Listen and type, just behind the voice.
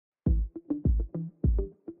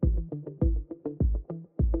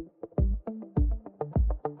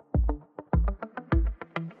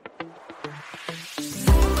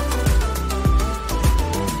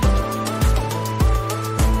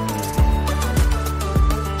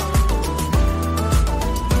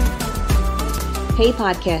Hey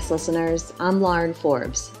podcast listeners, I'm Lauren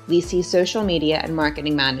Forbes, Lisi's social media and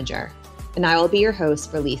marketing manager, and I will be your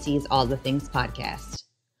host for Lisi's All the Things podcast.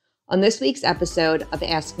 On this week's episode of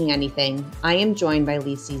Ask Me Anything, I am joined by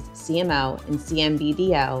Lisi's CMO and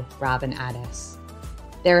CMBDO, Robin Addis.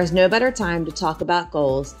 There is no better time to talk about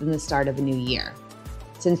goals than the start of a new year.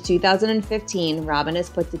 Since 2015, Robin has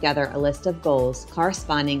put together a list of goals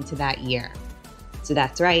corresponding to that year. So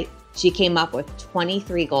that's right, she came up with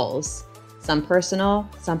 23 goals. Some personal,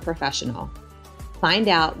 some professional. Find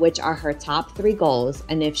out which are her top 3 goals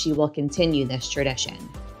and if she will continue this tradition.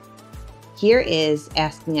 Here is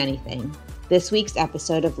Ask Me Anything, this week's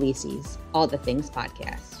episode of Lisi's All the Things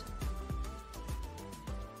podcast.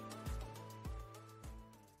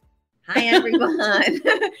 Hi, everyone.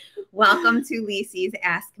 Welcome to Lisi's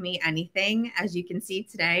Ask Me Anything. As you can see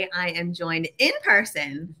today, I am joined in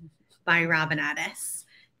person by Robin Addis,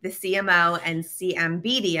 the CMO and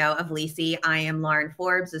CMBDO of Lisi. I am Lauren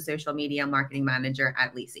Forbes, the social media marketing manager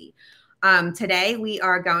at Lisi. Today, we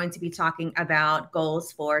are going to be talking about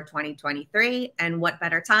goals for 2023, and what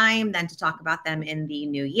better time than to talk about them in the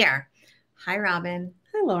new year. Hi, Robin.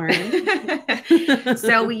 Hi, Lauren.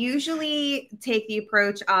 So we usually take the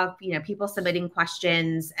approach of, people submitting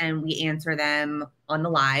questions and we answer them on the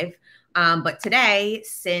live. But today,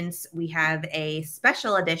 since we have a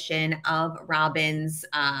special edition of Robin's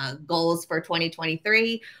goals for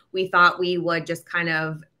 2023, we thought we would just kind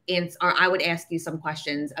of answer, or I would ask you some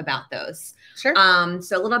questions about those. Sure.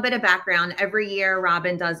 So a little bit of background. Every year,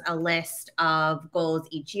 Robin does a list of goals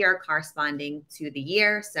each year corresponding to the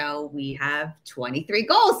year. So we have 23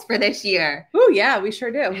 goals for this year. Oh, yeah, we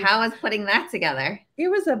sure do. How was putting that together? It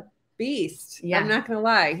was a beast. Yeah. I'm not going to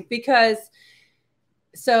lie, because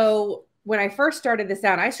so when I first started this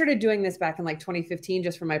out, I started doing this back in like 2015,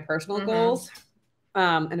 just for my personal goals.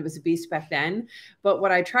 And it was a beast back then. But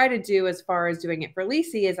what I try to do as far as doing it for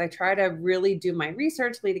Lisi is I try to really do my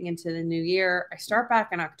research leading into the new year. I start back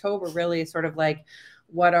in October, really sort of like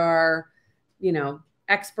what are,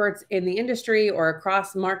 experts in the industry or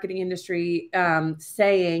across marketing industry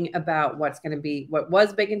saying about what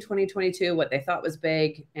was big in 2022, what they thought was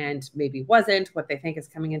big and maybe wasn't, what they think is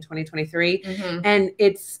coming in 2023. And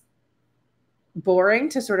it's boring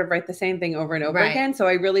to sort of write the same thing over and over again. So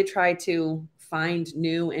I really try to find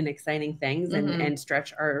new and exciting things and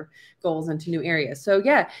stretch our goals into new areas. So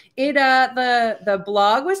yeah, the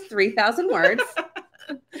blog was 3,000 words.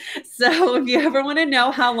 So if you ever want to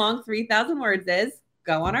know how long 3,000 words is,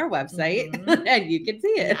 go on our website and you can see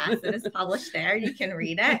it. Yes, it is published there. You can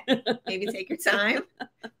read it. Maybe take your time,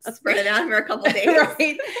 spread it out for a couple of days.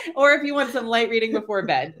 Right. Or if you want some light reading before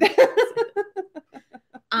bed.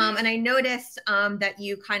 And I noticed that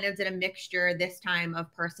you kind of did a mixture this time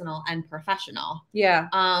of personal and professional. Yeah.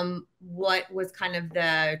 What was kind of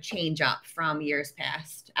the change up from years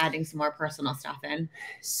past, adding some more personal stuff in?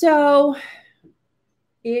 So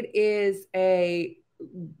it is a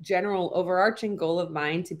general overarching goal of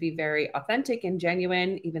mine to be very authentic and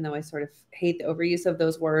genuine, even though I sort of hate the overuse of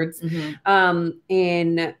those words,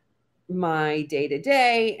 in my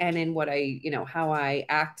day-to-day and in what how I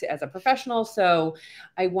act as a professional. So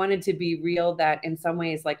I wanted to be real, that in some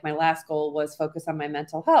ways, like my last goal was focus on my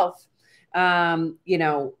mental health.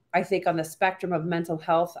 I think on the spectrum of mental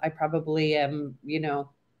health, I probably am,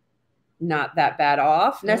 not that bad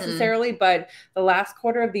off necessarily, but the last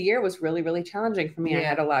quarter of the year was really, really challenging for me. I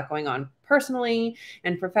had a lot going on personally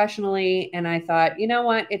and professionally. And I thought, you know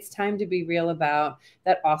what, it's time to be real about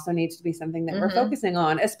that. Also needs to be something that we're focusing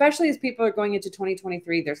on, especially as people are going into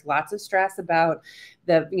 2023. There's lots of stress about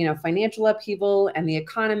the, financial upheaval and the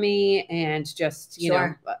economy and just,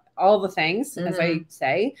 all the things, as I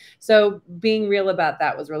say. So being real about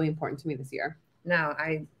that was really important to me this year. No,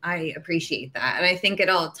 I appreciate that. And I think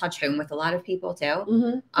it'll touch home with a lot of people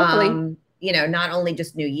too. Hopefully. Not only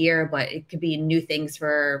just new year, but it could be new things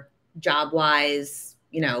for job wise,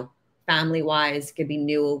 family wise, could be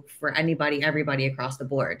new for everybody across the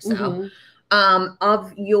board. So,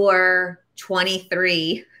 of your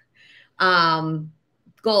 23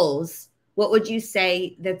 goals, what would you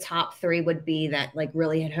say the top 3 would be that like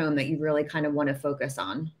really hit home that you really kind of want to focus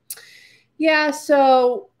on? Yeah,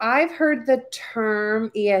 so I've heard the term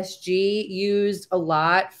ESG used a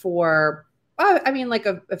lot for,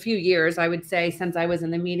 a few years, I would say, since I was in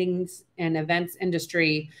the meetings and events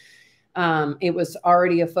industry. It was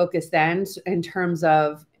already a focus then in terms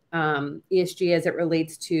of ESG as it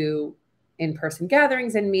relates to in-person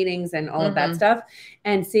gatherings and meetings and all of that stuff,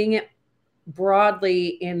 and seeing it broadly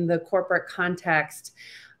in the corporate context.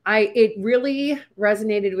 It really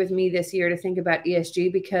resonated with me this year to think about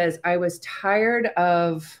ESG because I was tired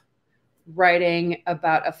of writing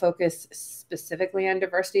about a focus specifically on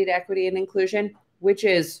diversity, equity, and inclusion, which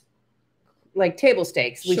is like table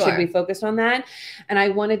stakes. We should be focused on that. And I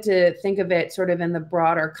wanted to think of it sort of in the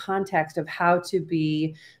broader context of how to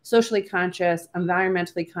be socially conscious,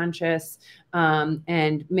 environmentally conscious,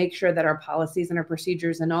 and make sure that our policies and our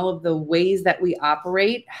procedures and all of the ways that we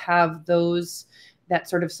operate have that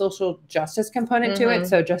sort of social justice component to it.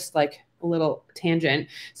 So just like a little tangent.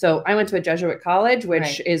 So I went to a Jesuit college,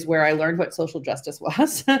 which is where I learned what social justice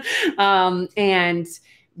was. And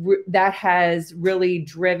that has really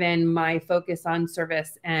driven my focus on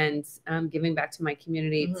service and giving back to my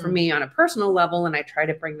community for me on a personal level. And I try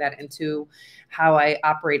to bring that into how I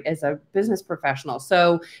operate as a business professional.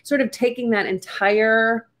 So sort of taking that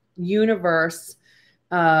entire universe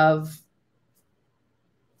of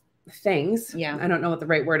things, I don't know what the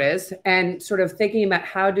right word is, and sort of thinking about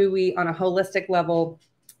how do we on a holistic level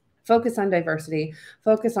focus on diversity,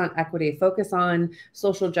 focus on equity, focus on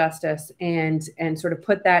social justice, and sort of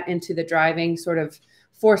put that into the driving sort of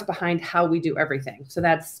force behind how we do everything. So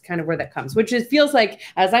that's kind of where that comes, which feels like,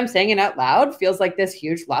 as I'm saying it out loud, feels like this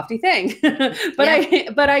huge lofty thing. But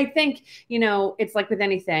I think, it's like with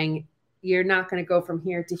anything, you're not going to go from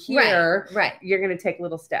here to here. Right. You're going to take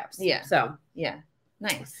little steps. Yeah. So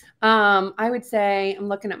nice. I would say I'm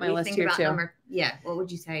looking at my list here too. What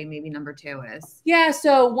would you say maybe number 2 is? Yeah.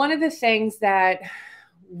 So one of the things that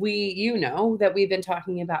that we've been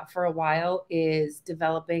talking about for a while is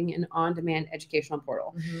developing an on-demand educational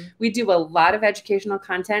portal. We do a lot of educational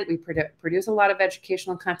content. We produce a lot of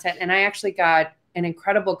educational content. And I actually got an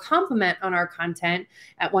incredible compliment on our content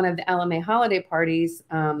at one of the LMA holiday parties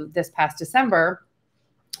this past December,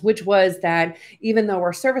 which was that even though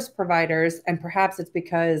we're service providers, and perhaps it's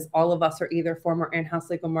because all of us are either former in-house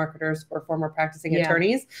legal marketers or former practicing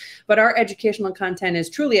attorneys, but our educational content is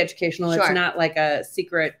truly educational. It's not like a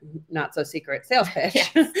secret, not so secret sales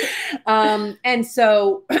pitch. And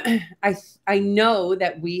so I know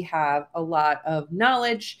that we have a lot of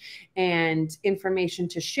knowledge and information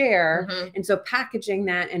to share. And so packaging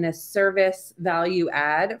that in a service value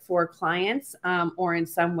add for clients, or in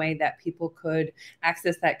some way that people could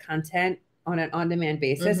access that content on an on-demand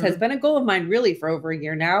basis has been a goal of mine really for over a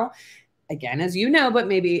year now. Again, as you know, but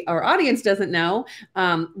maybe our audience doesn't know,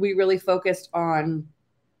 we really focused on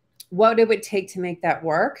what it would take to make that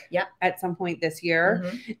work at some point this year.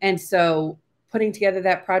 And so putting together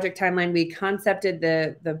that project timeline, we concepted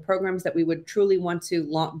the programs that we would truly want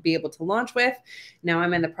to be able to launch with. Now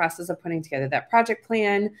I'm in the process of putting together that project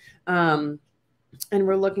plan. And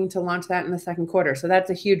we're looking to launch that in the second quarter. So that's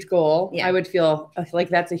a huge goal. I would feel like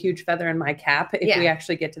that's a huge feather in my cap if we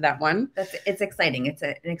actually get to that one. It's exciting. It's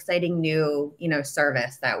an exciting new,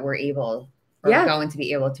 service that we're going to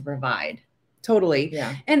be able to provide. Totally.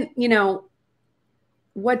 Yeah. And,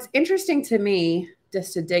 what's interesting to me,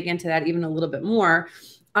 just to dig into that even a little bit more,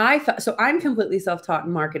 so I'm completely self-taught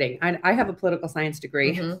in marketing. I have a political science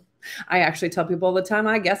degree. I actually tell people all the time,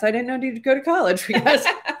 I guess I didn't need to go to college because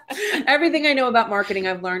everything I know about marketing,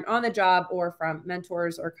 I've learned on the job or from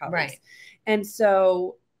mentors or colleagues. And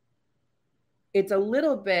so it's a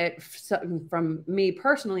little bit, from me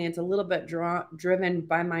personally, it's a little bit driven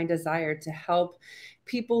by my desire to help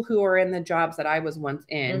people who are in the jobs that I was once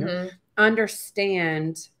in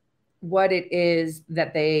understand what it is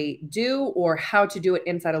that they do or how to do it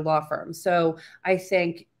inside a law firm. So I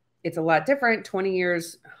think it's a lot different 20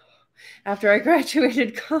 years after I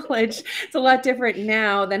graduated college. It's a lot different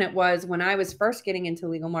now than it was when I was first getting into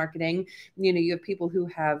legal marketing. You have people who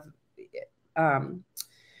have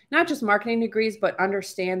not just marketing degrees, but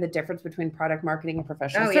understand the difference between product marketing and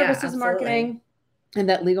professional services marketing. And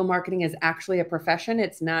that legal marketing is actually a profession.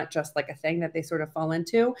 It's not just like a thing that they sort of fall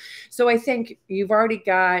into. So I think you've already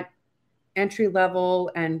got entry level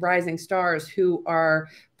and rising stars who are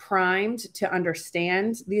primed to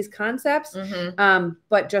understand these concepts,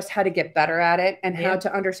 but just how to get better at it and how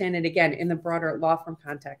to understand it again in the broader law firm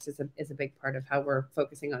context is a big part of how we're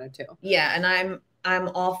focusing on it too. Yeah. And I'm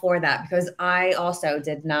all for that because I also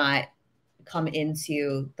did not come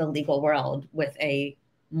into the legal world with a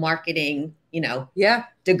marketing,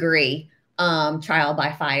 degree, trial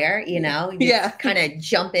by fire, just kind of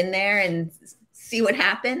jump in there and see what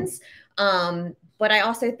happens. But I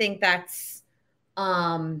also think that's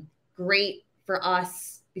great for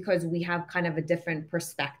us because we have kind of a different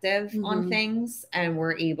perspective on things and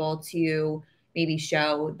we're able to maybe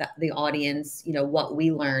show the audience, what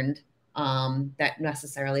we learned that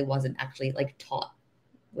necessarily wasn't actually like taught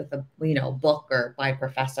with a, book or by a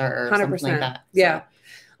professor or 100%. Something like that. So. Yeah.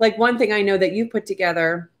 Like one thing I know that you put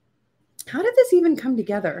together, how did this even come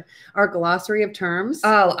together? Our glossary of terms?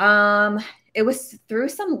 It was through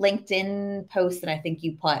some LinkedIn post that I think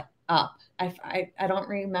you put up. I don't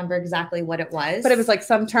remember exactly what it was. But it was like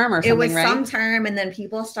some term or something, right? It was some term, and then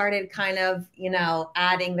people started kind of,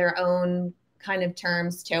 adding their own kind of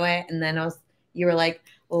terms to it. And then you were like,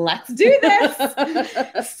 let's do this.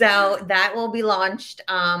 So that will be launched,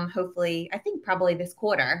 hopefully, I think probably this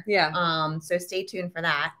quarter. Yeah. So stay tuned for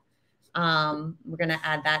that. We're going to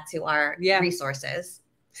add that to our resources.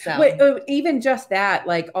 So wait, even just that,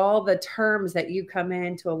 like all the terms that you come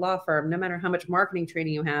into a law firm, no matter how much marketing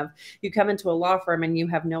training you have, you come into a law firm and you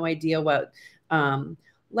have no idea what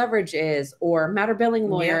leverage is or matter billing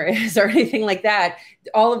lawyer is or anything like that.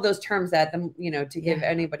 All of those terms that to give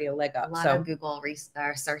anybody a leg up. A lot of Google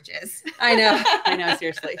searches. I know,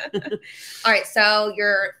 seriously. All right. So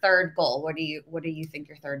your third goal, what do you think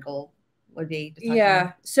your third goal would be?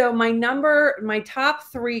 Yeah. So my top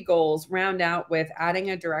 3 goals round out with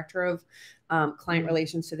adding a director of client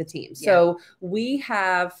relations to the team. So we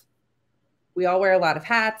all wear a lot of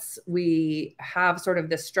hats. We have sort of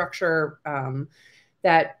this structure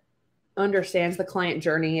that understands the client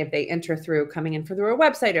journey if they enter coming in through our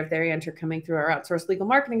website, if they enter coming through our outsourced legal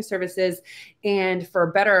marketing services. And for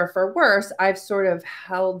better or for worse, I've sort of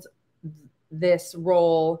held this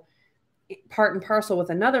role part and parcel with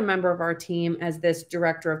another member of our team as this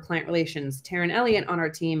director of client relations, Taryn Elliott on our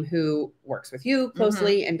team, who works with you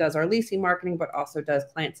closely and does our leasing marketing, but also does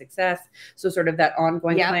client success. So sort of that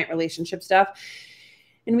ongoing client relationship stuff.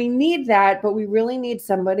 And we need that, but we really need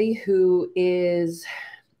somebody who is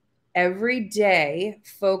every day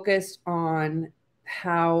focused on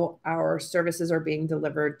how our services are being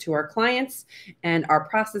delivered to our clients and our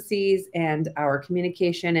processes and our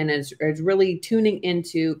communication, and is really tuning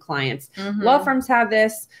into clients. Law firms have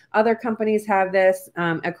this, other companies have this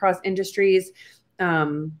across industries.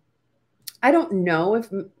 I don't know if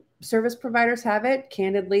service providers have it.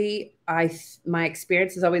 Candidly, my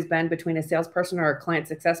experience has always been between a salesperson or a client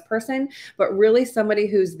success person, but really somebody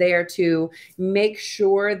who's there to make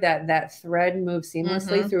sure that that thread moves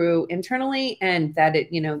seamlessly through internally, and that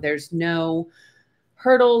there's no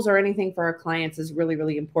hurdles or anything for our clients is really,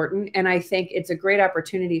 really important. And I think it's a great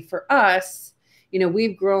opportunity for us.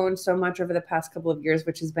 We've grown so much over the past couple of years,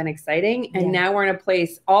 which has been exciting. And now we're in a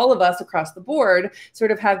place, all of us across the board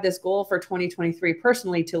sort of have this goal for 2023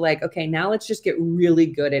 personally to okay, now let's just get really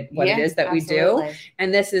good at what it is that we do.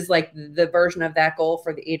 And this is like the version of that goal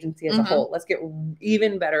for the agency as a whole. Let's get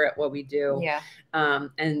even better at what we do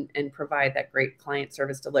and provide that great client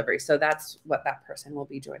service delivery. So that's what that person will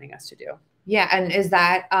be joining us to do. Yeah. And is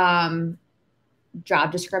that,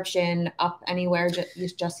 job description up anywhere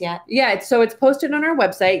just yet? Yeah, so it's posted on our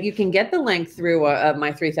website. You can get the link through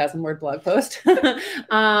my 3,000 word blog post.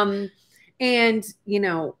 And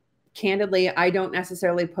candidly, I don't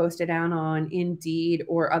necessarily post it down on Indeed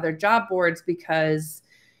or other job boards because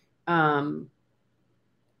I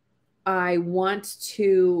want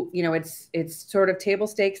to, it's sort of table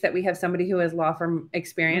stakes that we have somebody who has law firm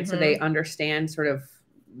experience, so they understand sort of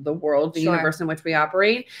the world, the universe in which we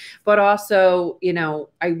operate, but also,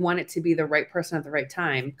 I want it to be the right person at the right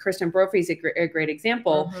time. Kristen Brophy is a great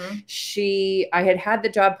example. I had the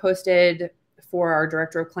job posted for our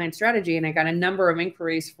director of client strategy, and I got a number of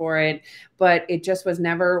inquiries for it, but it just was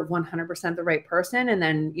never 100% the right person. And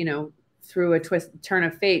then, through a turn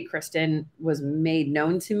of fate, Kristen was made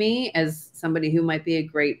known to me as somebody who might be a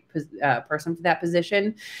great person for that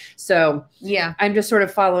position. So I'm just sort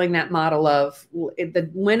of following that model of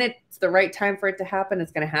when it's the right time for it to happen,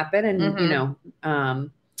 it's going to happen. And,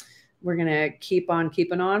 we're going to keep on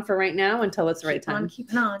keeping on for right now until it's the right time.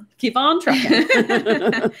 Keep on trucking.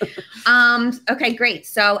 Okay, great.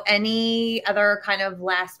 So any other kind of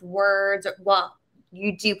last words? Well,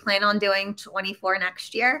 do you plan on doing 24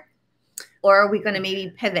 next year? Or are we going to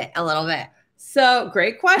maybe pivot a little bit? So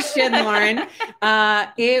great question, Lauren.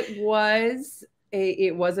 It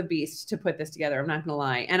was a beast to put this together. I'm not going to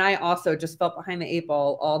lie. And I also just felt behind the 8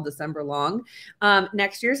 ball all December long.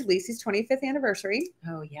 Next year's Lisi's 25th anniversary.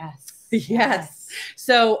 Oh, yes. Yes.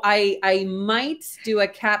 So I might do a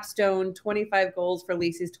capstone 25 goals for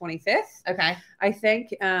Lisi's 25th. Okay. I think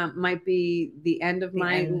might be the end of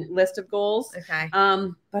my list of goals. Okay.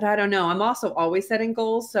 But I don't know. I'm also always setting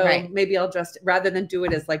goals. So maybe I'll just, rather than do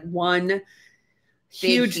it as like one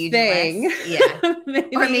huge thing. List. Yeah.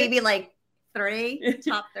 Or maybe like 3,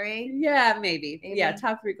 top 3. Yeah, maybe. Yeah,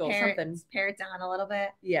 top 3 goals. Pare it down a little bit.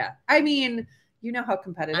 Yeah. I mean, you know how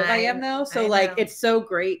competitive I am though. So it's so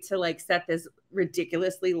great to set this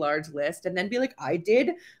ridiculously large list and then be like, I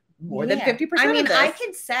did more than 50% I mean, of this. I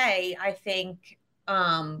could say, I think,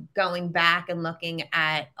 going back and looking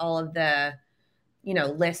at all of the,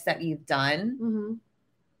 lists that you've done,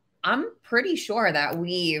 I'm pretty sure that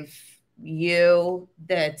you,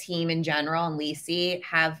 the team in general, and Lisi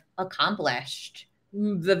have accomplished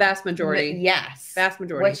the vast majority. Yes. Vast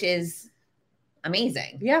majority. Which is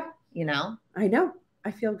amazing. Yeah. You know? I know.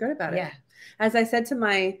 I feel good about it. Yeah. As I said to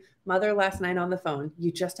my mother last night on the phone,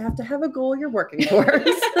 you just have to have a goal you're working towards.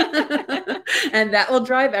 And that will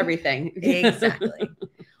drive everything. Exactly.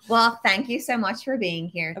 Well, thank you so much for being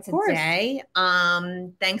here today.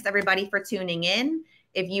 Thanks everybody for tuning in.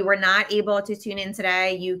 If you were not able to tune in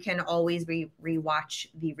today, you can always rewatch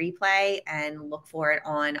the replay and look for it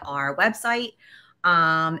on our website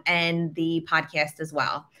and the podcast as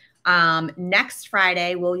well. Next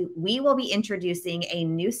Friday, we will be introducing a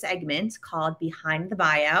new segment called Behind the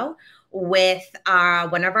Bio with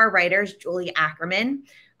one of our writers, Julie Ackerman.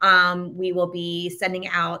 We will be sending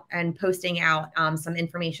out and posting out some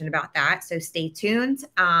information about that. So stay tuned.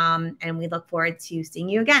 And we look forward to seeing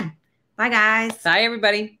you again. Bye, guys. Bye,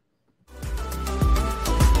 everybody.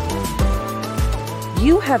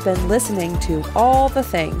 You have been listening to All the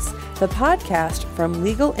Things, the podcast from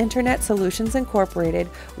Legal Internet Solutions Incorporated,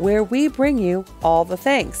 where we bring you all the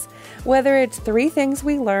things. Whether it's 3 things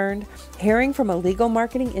we learned, hearing from a legal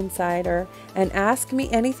marketing insider, an Ask Me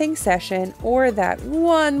Anything session, or that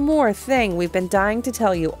one more thing we've been dying to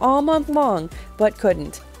tell you all month long, but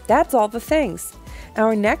couldn't. That's all the things.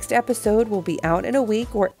 Our next episode will be out in a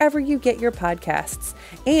week wherever you get your podcasts.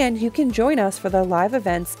 And you can join us for the live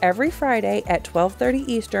events every Friday at 12:30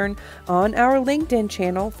 Eastern on our LinkedIn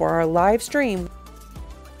channel for our live stream.